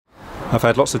I've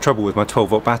had lots of trouble with my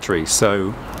 12-volt battery,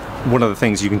 so one of the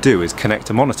things you can do is connect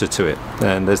a monitor to it,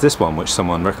 and there's this one which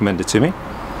someone recommended to me.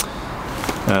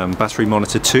 Battery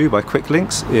Monitor II by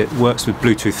Quicklynks. It works with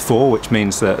Bluetooth 4, which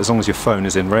means that as long as your phone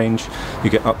is in range, you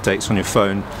get updates on your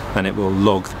phone and it will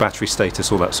log the battery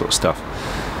status, all that sort of stuff.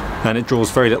 And it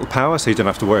draws very little power, so you don't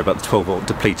have to worry about the 12-volt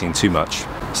depleting too much.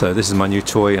 So this is my new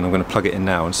toy, and I'm going to plug it in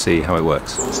now and see how it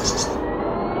works.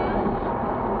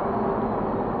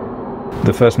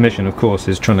 The first mission, of course,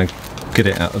 is trying to get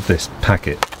it out of this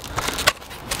packet.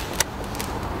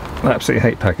 I absolutely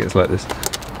hate packets like this.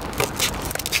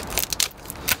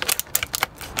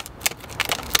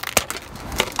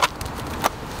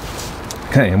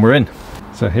 Okay, and we're in.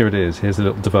 So here it is, here's a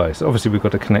little device. Obviously we've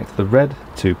got to connect the red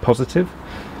to positive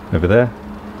over there,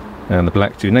 and the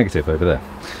black to negative over there.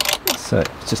 So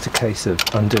it's just a case of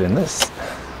undoing this.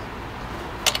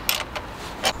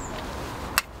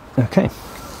 Okay,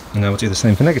 and now we'll do the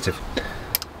same for negative.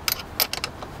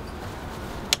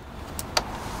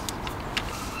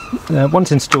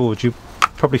 Once installed, you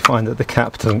probably find that the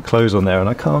cap doesn't close on there, and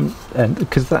I can't, and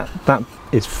because that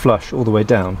is flush all the way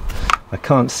down, I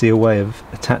can't see a way of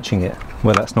attaching it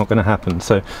where that's not going to happen.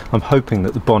 So I'm hoping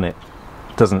that the bonnet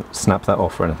doesn't snap that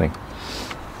off or anything.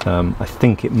 I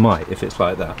think it might if it's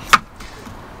like that,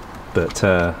 but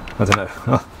I don't know.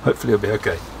 Hopefully it'll be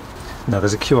okay. Now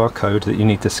there's a QR code that you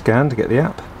need to scan to get the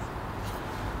app.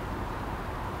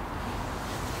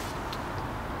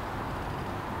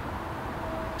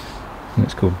 And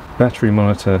it's called Battery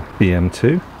Monitor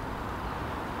BM2.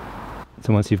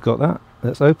 So once you've got that,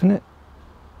 let's open it.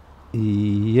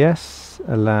 Yes,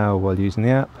 allow while using the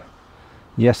app.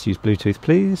 Yes, use Bluetooth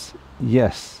please.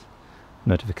 Yes,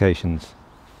 notifications.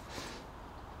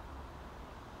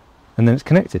 And then it's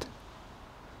connected.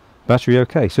 Battery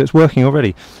okay, so it's working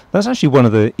already. That's actually one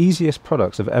of the easiest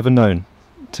products I've ever known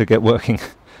to get working.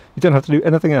 You don't have to do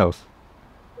anything else.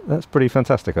 That's pretty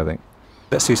fantastic, I think.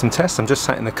 Let's do some tests. I'm just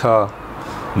sat in the car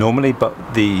normally, but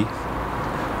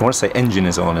I want to say engine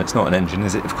is on. It's not an engine,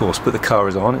 is it? Of course, but the car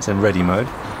is on. It's in ready mode.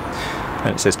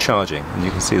 And it says charging, and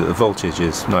you can see that the voltage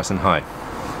is nice and high.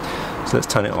 So let's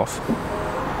turn it off.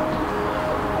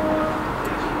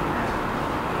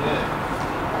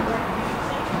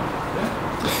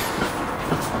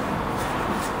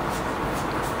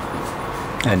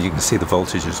 And you can see the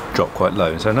voltage has dropped quite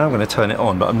low. So now I'm going to turn it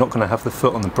on, but I'm not going to have the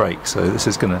foot on the brake, so this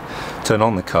is going to turn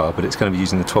on the car, but it's going to be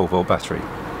using the 12-volt battery.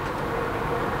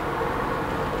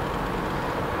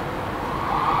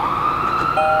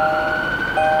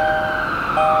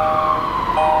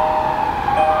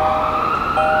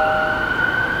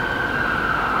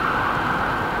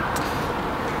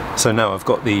 So now I've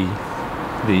got the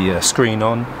screen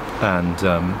on, and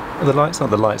the lights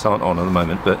aren't on at the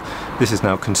moment, but this is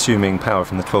now consuming power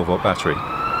from the 12-volt battery.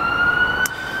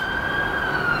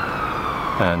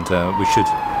 And we should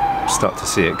start to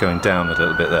see it going down a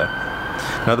little bit there.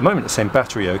 Now at the moment it's saying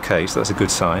battery okay, so that's a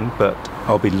good sign, but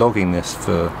I'll be logging this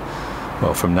for,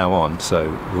 well, from now on,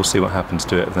 so we'll see what happens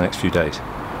to it over the next few days.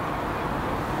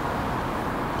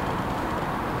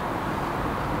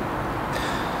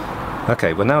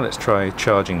 Okay, well now let's try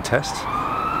charging test.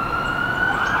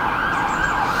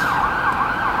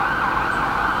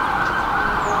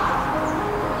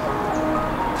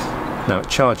 Now it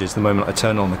charges the moment I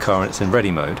turn on the car and it's in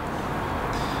ready mode.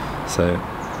 So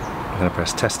I'm going to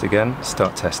press test again,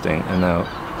 start testing, and now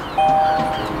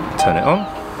turn it on.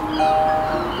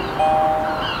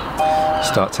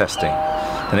 Start testing.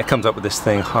 And it comes up with this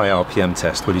thing, high RPM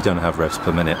test. Well, you don't have revs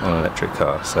per minute on an electric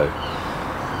car, so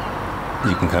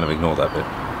you can kind of ignore that bit.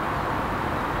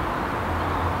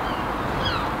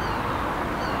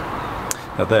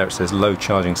 Now there it says low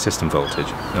charging system voltage.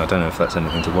 Now I don't know if that's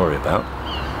anything to worry about.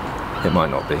 It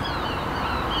might not be.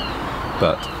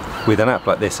 But with an app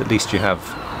like this, at least you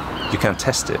can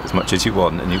test it as much as you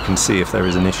want, and you can see if there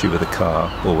is an issue with the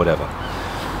car or whatever.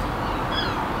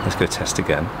 Let's go test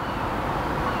again.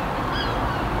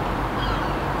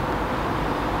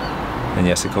 And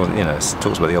yes, of course, you know, it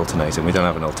talks about the alternator. We don't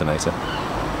have an alternator.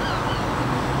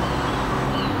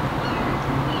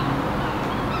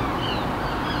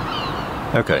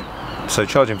 Okay, so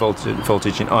charging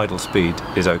voltage in idle speed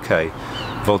is okay.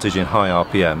 Voltage in high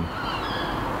RPM,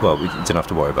 well, we don't have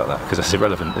to worry about that because that's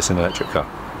irrelevant. It's an electric car.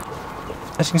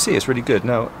 As you can see, it's really good.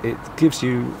 Now it gives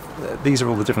you, these are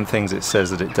all the different things it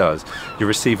says that it does. You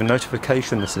receive a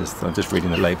notification, I'm just reading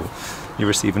the label. You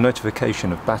receive a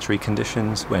notification of battery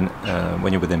conditions when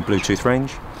you're within Bluetooth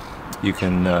range. You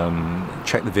can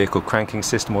check the vehicle cranking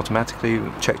system automatically,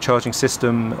 check charging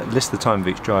system, list the time of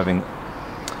each driving,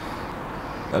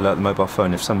 alert the mobile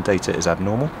phone if some data is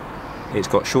abnormal. It's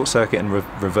got short circuit and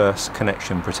reverse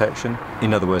connection protection.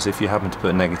 In other words, if you happen to put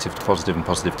a negative to positive and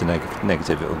positive to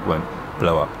negative, it won't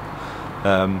blow up.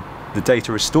 The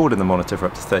data is stored in the monitor for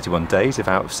up to 31 days if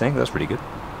out of sync. That's really good.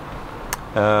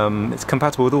 It's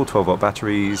compatible with all 12-volt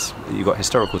batteries. You've got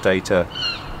historical data,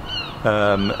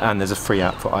 and there's a free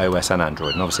app for iOS and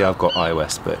Android. And obviously I've got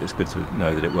iOS, but it's good to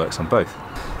know that it works on both.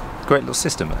 Great little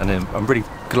system, and I'm really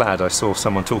glad I saw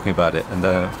someone talking about it, and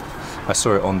I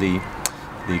saw it on the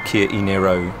Kia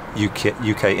e-Niro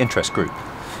UK interest group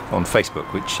on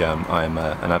Facebook, which I am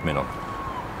an admin on.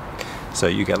 So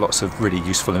you get lots of really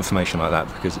useful information like that,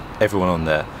 because everyone on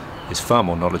there is far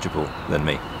more knowledgeable than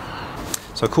me.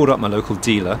 So I called up my local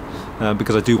dealer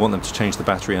because I do want them to change the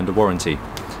battery under warranty.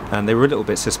 And they were a little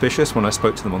bit suspicious when I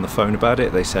spoke to them on the phone about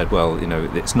it. They said, well, you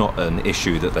know, it's not an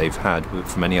issue that they've had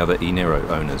from any other e-Niro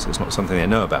owners. It's not something they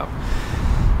know about.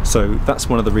 So that's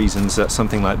one of the reasons that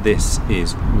something like this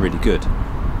is really good.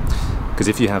 Because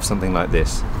if you have something like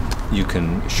this, you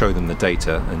can show them the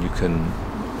data, and you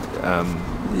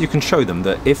can show them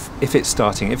that if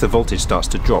the voltage starts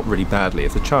to drop really badly,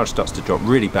 if the charge starts to drop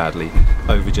really badly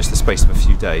over just the space of a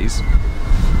few days,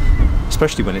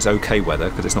 especially when it's okay weather,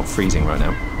 because it's not freezing right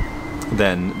now,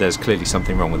 then there's clearly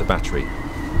something wrong with the battery,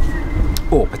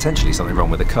 or potentially something wrong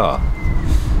with the car.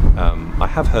 I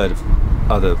have heard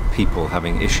of other people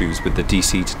having issues with the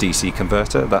DC to DC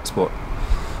converter. That's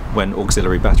when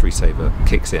auxiliary battery saver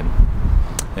kicks in.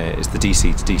 It's the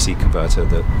DC to DC converter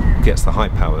that gets the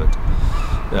high-powered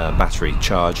battery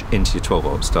charge into your 12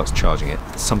 volt, starts charging it.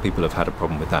 Some people have had a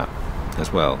problem with that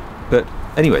as well. But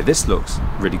anyway, this looks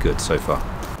really good so far.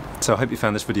 So I hope you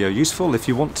found this video useful. If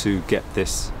you want to get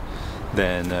this,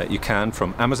 then you can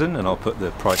from Amazon, and I'll put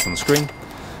the price on the screen.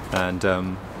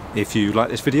 And if you like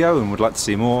this video and would like to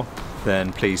see more,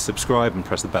 then please subscribe and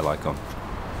press the bell icon.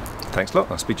 Thanks a lot.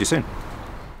 I'll speak to you soon.